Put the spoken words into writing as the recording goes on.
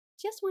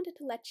Just wanted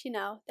to let you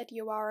know that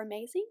you are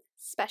amazing,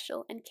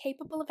 special, and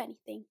capable of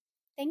anything.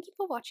 Thank you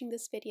for watching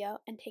this video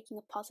and taking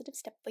a positive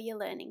step for your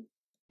learning.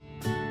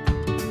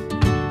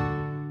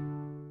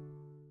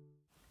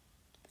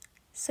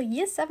 So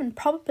Year 7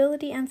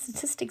 probability and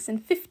statistics in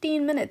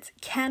 15 minutes.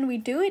 Can we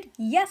do it?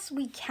 Yes,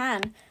 we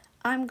can.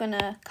 I'm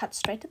gonna cut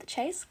straight to the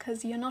chase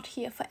because you're not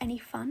here for any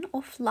fun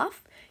or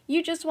fluff.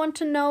 You just want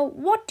to know,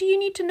 what do you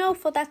need to know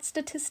for that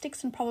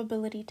statistics and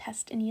probability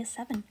test in Year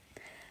 7?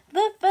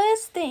 The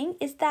first thing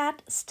is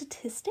that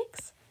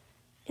statistics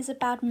is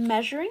about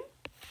measuring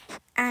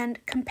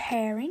and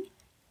comparing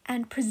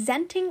and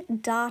presenting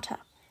data.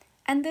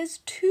 And there's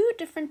two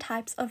different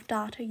types of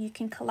data you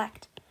can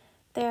collect.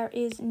 There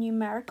is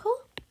numerical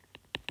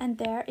and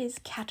there is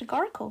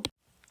categorical.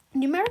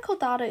 Numerical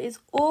data is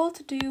all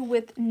to do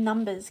with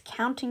numbers,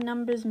 counting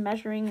numbers,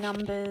 measuring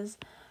numbers.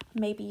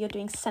 Maybe you're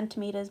doing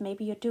centimeters,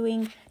 maybe you're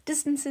doing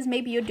distances,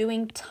 maybe you're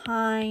doing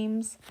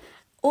times,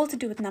 all to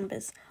do with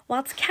numbers.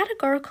 Whilst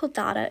categorical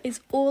data is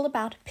all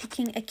about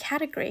picking a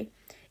category.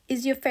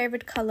 Is your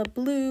favorite color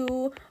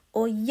blue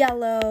or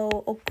yellow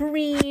or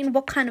green?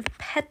 What kind of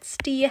pets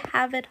do you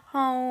have at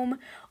home?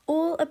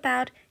 All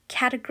about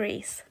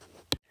categories.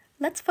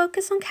 Let's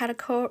focus on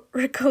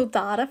categorical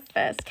data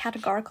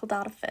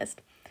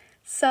first.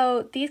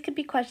 So these could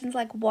be questions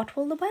like, what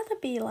will the weather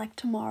be like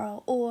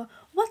tomorrow? Or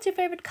what's your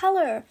favorite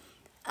color?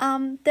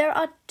 There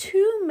are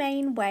two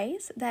main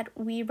ways that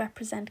we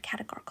represent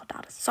categorical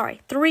data.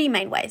 Sorry, three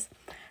main ways.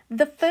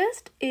 The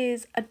first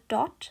is a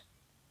dot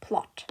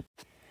plot.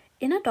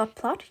 In a dot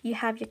plot, you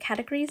have your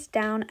categories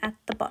down at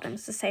the bottom.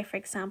 So say, for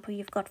example,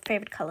 you've got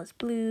favorite colors,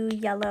 blue,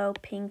 yellow,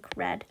 pink,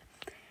 red.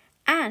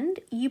 And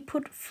you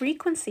put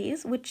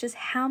frequencies, which is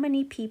how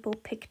many people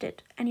picked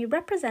it. And you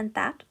represent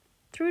that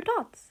through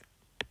dots.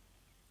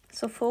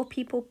 So 4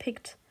 people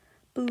picked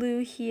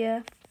blue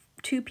here,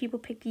 2 people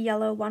picked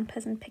yellow, 1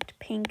 person picked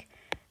pink,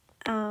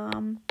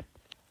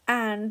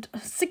 and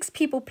 6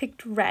 people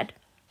picked red.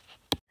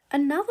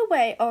 Another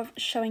way of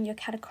showing your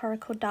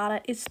categorical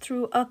data is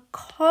through a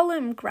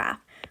column graph,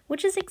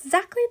 which is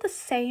exactly the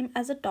same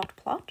as a dot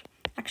plot.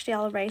 Actually,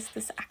 I'll erase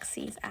this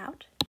axis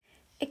out.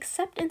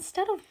 Except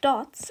instead of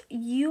dots,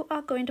 you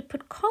are going to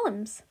put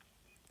columns.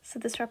 So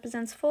this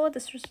represents 4,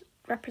 this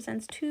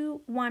represents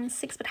 2, 1,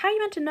 6. But how are you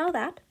meant to know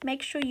that?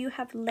 Make sure you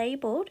have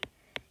labeled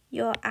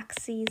your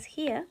axes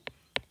here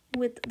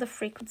with the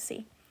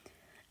frequency.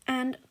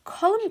 And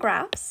column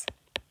graphs,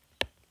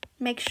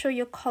 make sure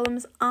your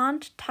columns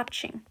aren't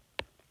touching.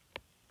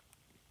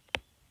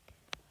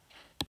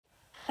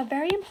 A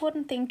very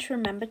important thing to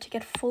remember to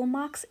get full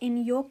marks in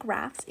your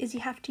graphs is you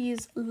have to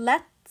use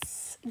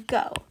let's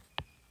go.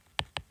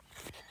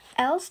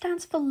 L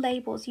stands for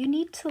labels. You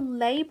need to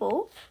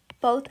label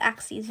both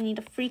axes. You need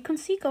a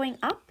frequency going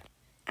up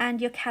and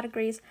your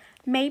categories.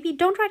 Maybe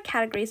don't write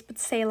categories, but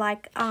say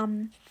like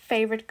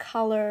favorite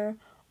color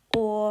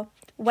or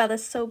weather.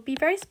 So be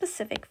very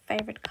specific,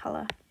 favorite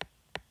color.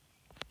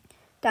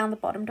 Down the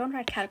bottom, don't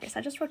write categories.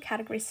 I just wrote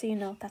categories so you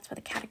know that's where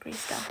the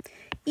categories go.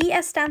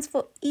 ES stands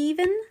for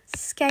even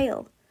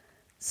scale.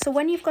 So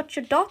when you've got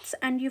your dots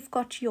and you've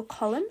got your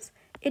columns,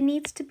 it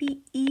needs to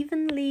be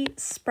evenly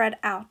spread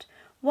out.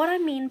 What I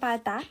mean by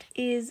that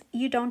is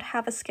you don't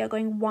have a scale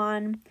going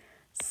 1,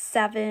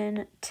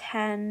 7,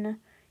 10,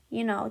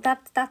 you know,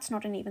 that's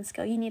not an even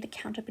scale. You need to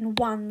count up in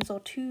 1s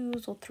or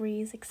 2s or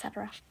 3s,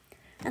 etc.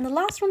 And the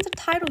last one's a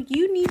title.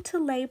 You need to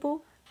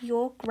label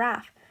your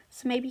graph.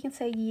 So maybe you can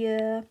say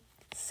Year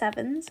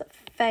 7's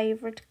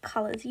favorite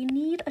colors. You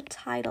need a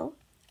title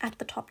at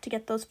the top to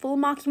get those full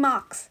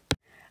marks.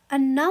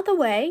 Another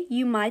way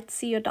you might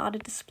see your data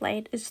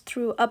displayed is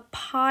through a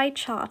pie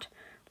chart,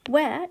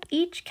 where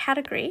each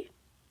category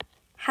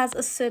has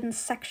a certain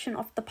section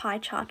of the pie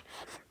chart.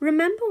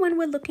 Remember, when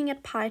we're looking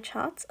at pie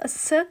charts, a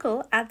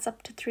circle adds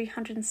up to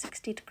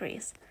 360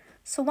 degrees.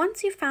 So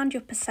once you found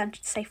your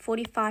percentage, say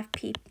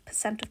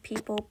 45% of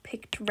people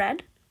picked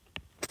red,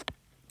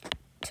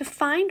 to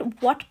find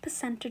what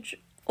percentage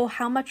or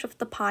how much of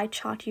the pie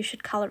chart you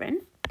should color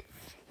in,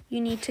 you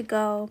need to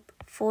go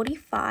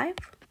 45%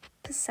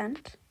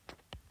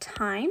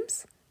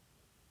 times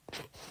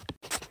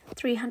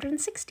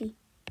 360.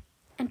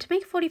 And to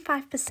make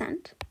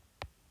 45%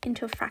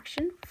 into a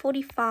fraction,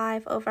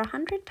 45 over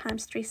 100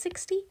 times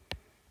 360.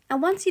 And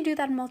once you do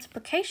that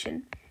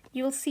multiplication,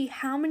 you'll see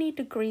how many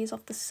degrees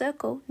of the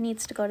circle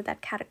needs to go to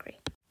that category.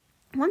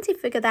 Once you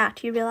figure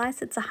that, you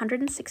realize it's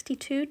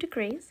 162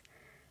 degrees.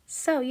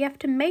 So you have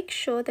to make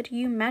sure that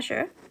you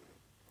measure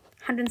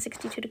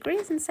 162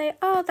 degrees and say,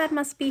 oh, that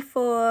must be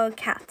for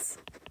cats.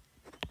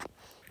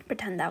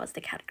 Pretend that was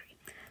the category.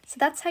 So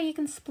that's how you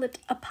can split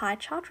a pie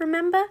chart.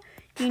 Remember,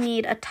 you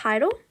need a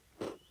title.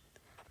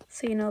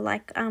 So you know,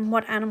 like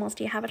what animals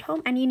do you have at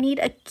home? And you need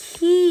a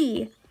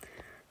key.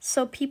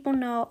 So people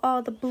know,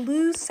 oh, the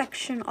blue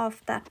section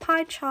of that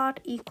pie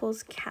chart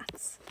equals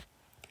cats.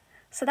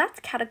 So that's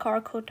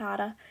categorical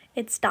data.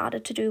 It's data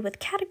to do with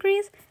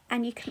categories,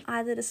 and you can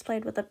either display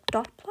it with a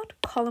dot plot,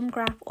 column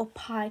graph, or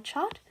pie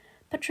chart.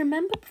 But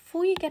remember,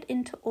 before you get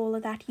into all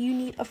of that, you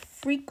need a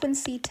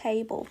frequency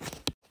table.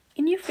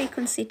 in your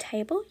frequency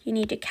table, you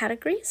need your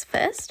categories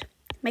first.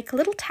 Make a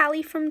little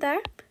tally from there,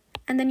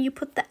 and then you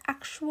put the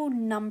actual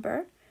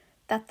number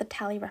that the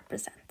tally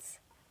represents.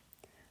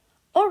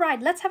 All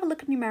right, let's have a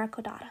look at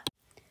numerical data.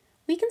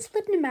 We can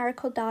split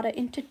numerical data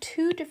into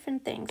two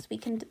different things. We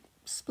can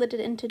split it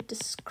into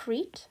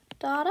discrete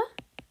data,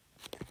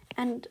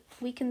 and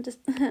we can just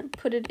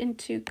put it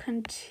into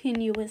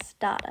continuous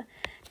data.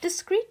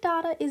 Discrete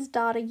data is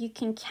data you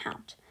can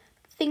count.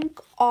 Think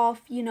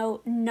of,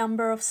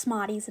 number of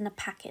Smarties in a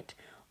packet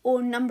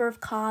or number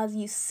of cars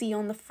you see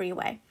on the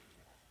freeway.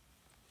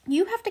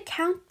 You have to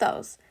count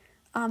those.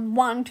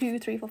 1, 2,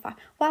 3, 4, 5.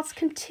 Whilst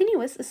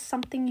continuous is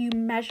something you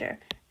measure,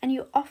 and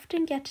you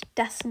often get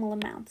decimal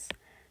amounts.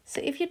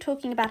 So if you're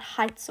talking about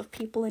heights of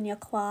people in your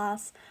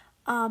class,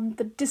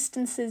 the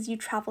distances you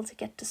travel to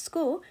get to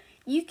school,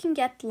 you can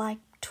get like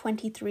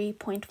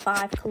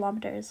 23.5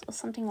 kilometers or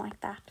something like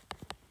that,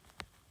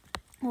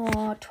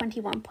 or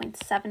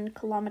 21.7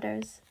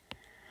 kilometers.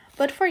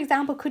 But for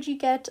example, could you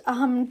get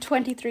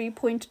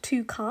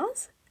 23.2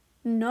 cars?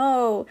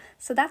 No.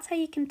 So that's how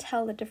you can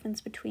tell the difference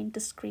between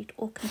discrete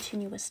or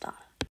continuous data.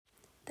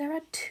 There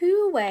are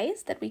two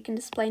ways that we can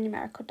display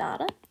numerical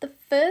data. The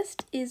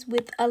first is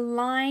with a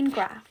line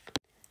graph.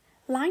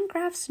 Line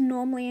graphs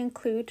normally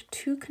include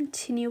two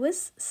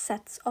continuous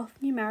sets of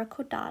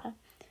numerical data.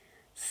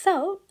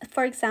 So,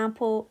 for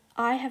example,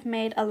 I have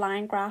made a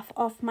line graph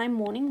of my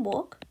morning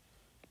walk,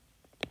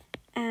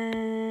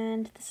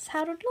 and this is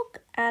how it would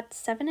look. At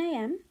 7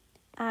 a.m.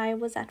 I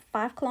was at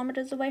 5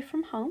 kilometers away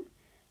from home.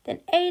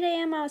 Then 8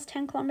 a.m. I was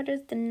 10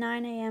 kilometers. Then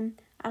 9 a.m.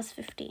 I was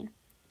 15.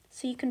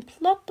 So you can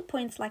plot the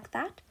points like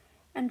that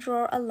and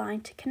draw a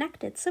line to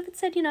connect it. So if it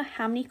said,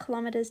 how many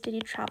kilometers did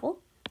you travel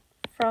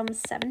from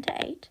 7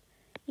 to 8,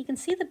 you can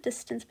see the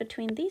distance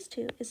between these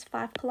two is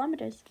 5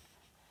 kilometers.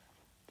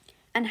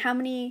 And how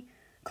many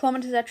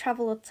kilometers I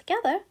travel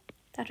altogether,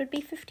 that would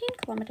be 15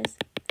 kilometers.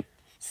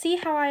 See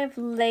how I have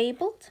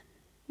labeled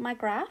my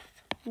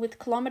graph with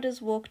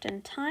kilometers walked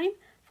and time.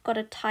 I've got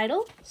a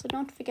title, so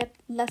don't forget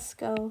let's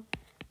go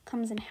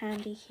comes in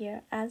handy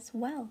here as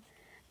well.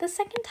 The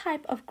second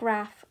type of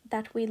graph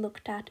that we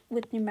looked at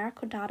with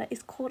numerical data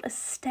is called a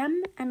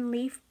stem and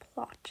leaf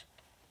plot.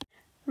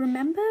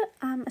 Remember,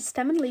 a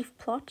stem and leaf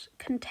plot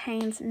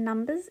contains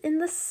numbers in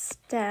the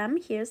stem.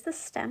 Here's the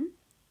stem.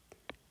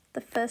 The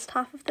first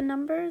half of the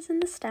number is in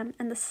the stem,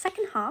 and the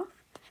second half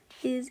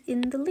is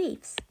in the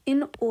leaves,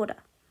 in order.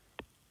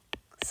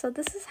 So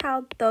this is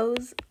how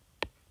those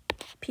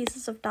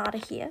pieces of data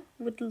here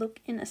would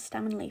look in a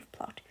stem and leaf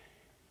plot.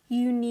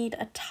 You need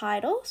a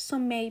title, so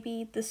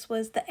maybe this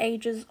was the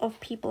ages of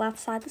people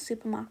outside the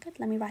supermarket.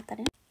 Let me write that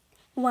in.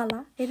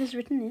 Voila, it is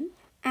written in.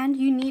 And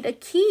you need a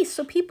key,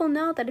 so people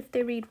know that if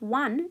they read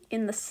 1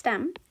 in the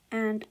stem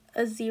and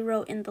a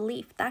 0 in the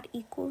leaf, that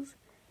equals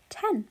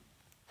 10.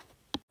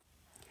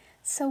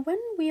 So when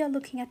we are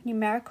looking at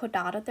numerical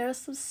data, there are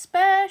some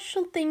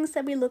special things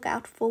that we look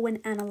out for when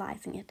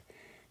analyzing it.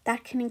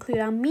 That can include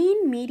our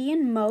mean,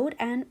 median, mode,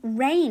 and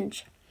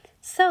range.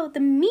 So the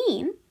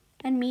mean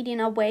and median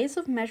are ways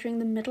of measuring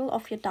the middle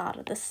of your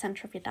data, the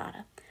center of your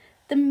data.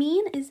 The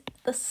mean is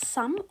the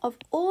sum of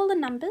all the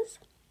numbers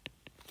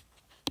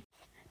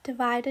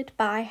divided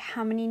by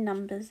how many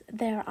numbers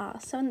there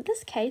are. So in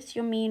this case,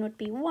 your mean would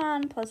be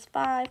 1 plus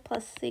 5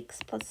 plus 6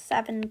 plus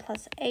 7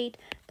 plus 8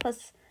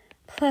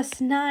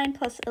 plus 9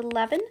 plus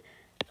 11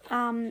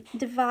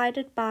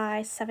 divided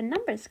by 7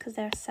 numbers, because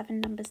there are 7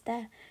 numbers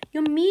there.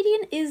 Your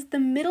median is the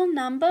middle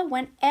number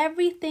when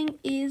everything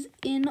is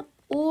in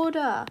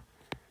order.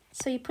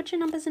 So you put your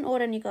numbers in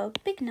order and you go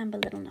big number,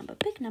 little number,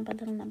 big number,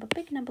 little number,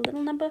 big number,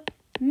 little number,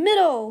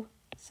 middle.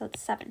 So it's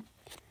 7.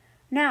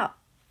 Now,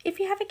 if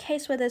you have a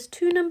case where there's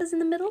 2 numbers in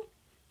the middle,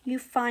 you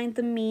find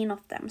the mean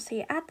of them. So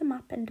you add them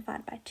up and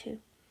divide by 2.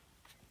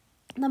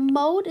 The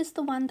mode is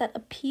the one that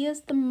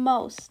appears the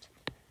most.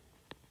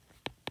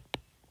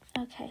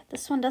 Okay,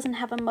 this one doesn't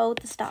have a mode,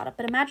 the starter,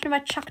 but imagine if I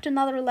chucked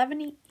another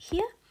 11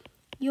 here.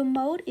 Your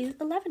mode is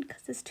 11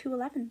 because there's 2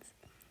 11s.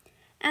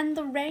 And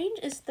the range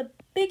is the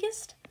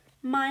biggest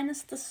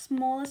minus the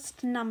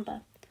smallest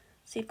number.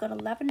 So you've got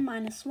 11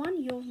 minus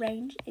 1, your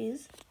range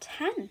is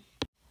 10.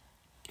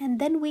 And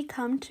then we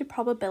come to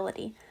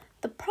probability.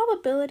 The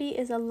probability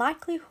is a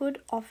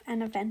likelihood of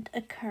an event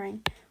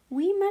occurring.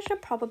 We measure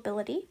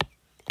probability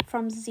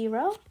from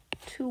 0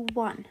 to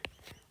 1,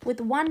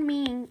 with 1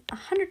 meaning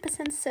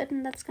 100%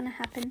 certain that's going to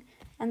happen,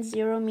 and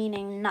 0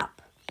 meaning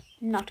nope,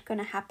 not going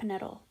to happen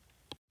at all.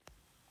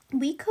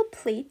 We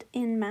complete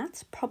in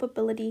maths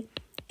probability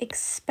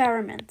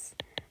experiments.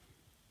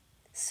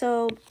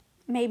 So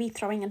maybe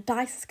throwing a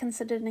dice is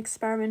considered an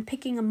experiment.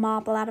 Picking a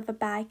marble out of a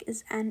bag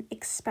is an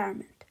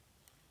experiment.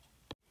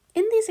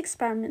 In these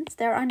experiments,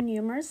 there are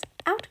numerous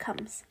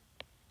outcomes.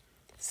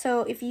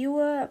 So if you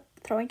were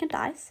throwing a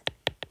dice,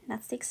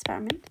 that's the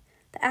experiment,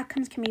 the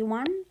outcomes can be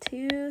 1,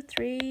 2,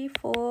 3,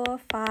 4,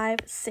 5,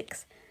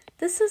 6.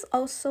 This is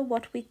also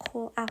what we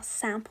call our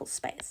sample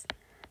space.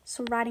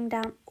 So writing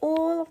down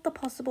all of the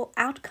possible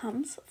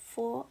outcomes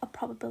for a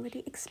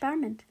probability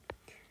experiment.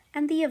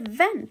 And the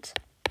event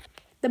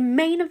The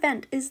main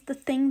event is the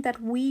thing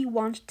that we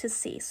want to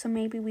see. So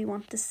maybe we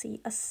want to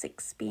see a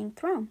 6 being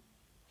thrown.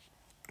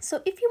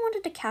 So if you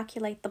wanted to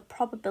calculate the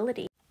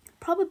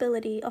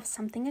probability of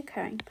something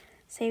occurring,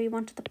 say we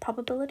wanted the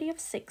probability of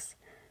 6,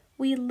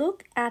 we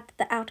look at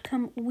the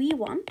outcome we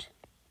want,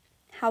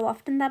 how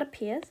often that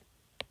appears,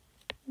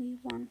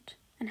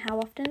 and how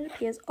often it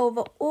appears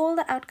over all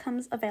the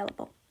outcomes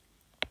available.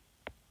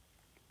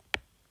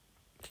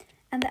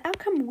 And the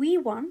outcome we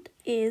want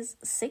is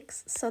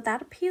 6, so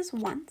that appears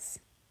once.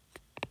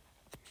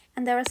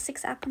 And there are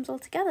 6 outcomes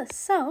altogether.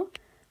 So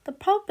the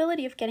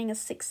probability of getting a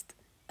 6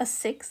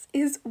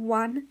 is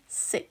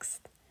 1/6.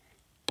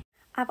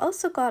 I've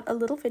also got a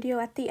little video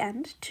at the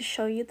end to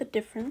show you the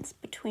difference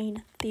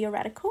between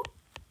theoretical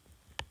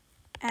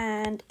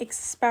and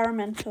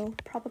experimental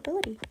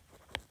probability.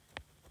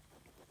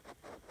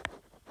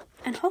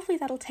 And hopefully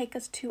that'll take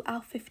us to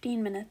our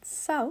 15 minutes.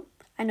 So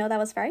I know that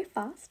was very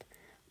fast,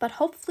 but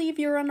hopefully if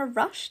you're on a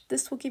rush,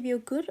 this will give you a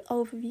good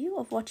overview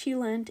of what you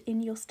learned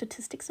in your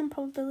statistics and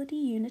probability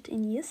unit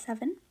in year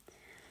 7.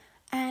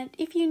 And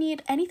if you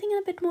need anything in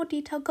a bit more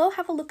detail, go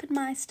have a look at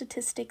my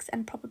statistics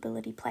and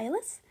probability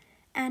playlist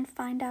and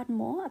find out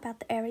more about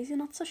the areas you're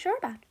not so sure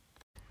about.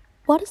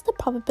 What is the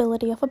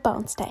probability of a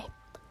bones day?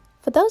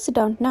 For those who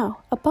don't know,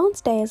 a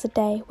bones day is a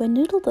day where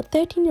Noodle the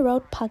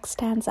 13-year-old pug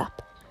stands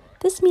up.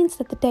 This means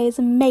that the day is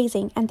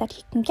amazing and that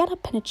you can get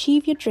up and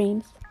achieve your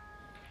dreams.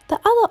 The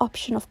other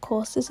option, of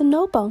course, is a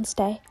no bones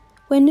day,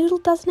 where Noodle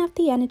doesn't have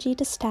the energy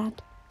to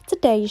stand. It's a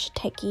day you should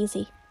take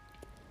easy.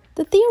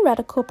 The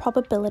theoretical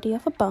probability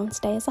of a bones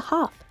day is a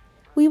half.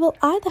 We will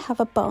either have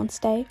a bones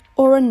day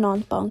or a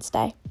non-bones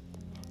day.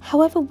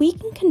 However, we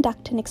can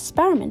conduct an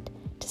experiment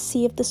to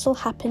see if this will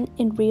happen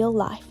in real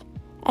life.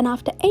 And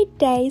after 8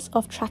 days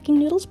of tracking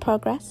Noodle's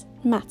progress,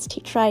 maths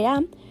teacher I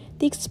am,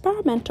 the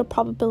experimental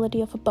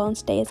probability of a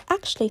bones day is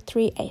actually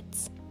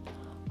 3/8.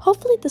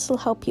 Hopefully this will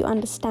help you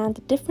understand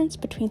the difference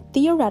between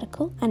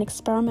theoretical and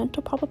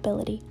experimental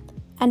probability.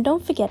 And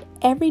don't forget,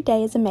 every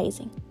day is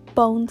amazing,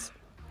 bones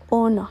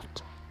or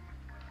not.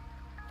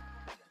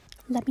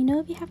 Let me know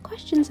if you have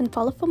questions and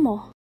follow for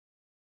more.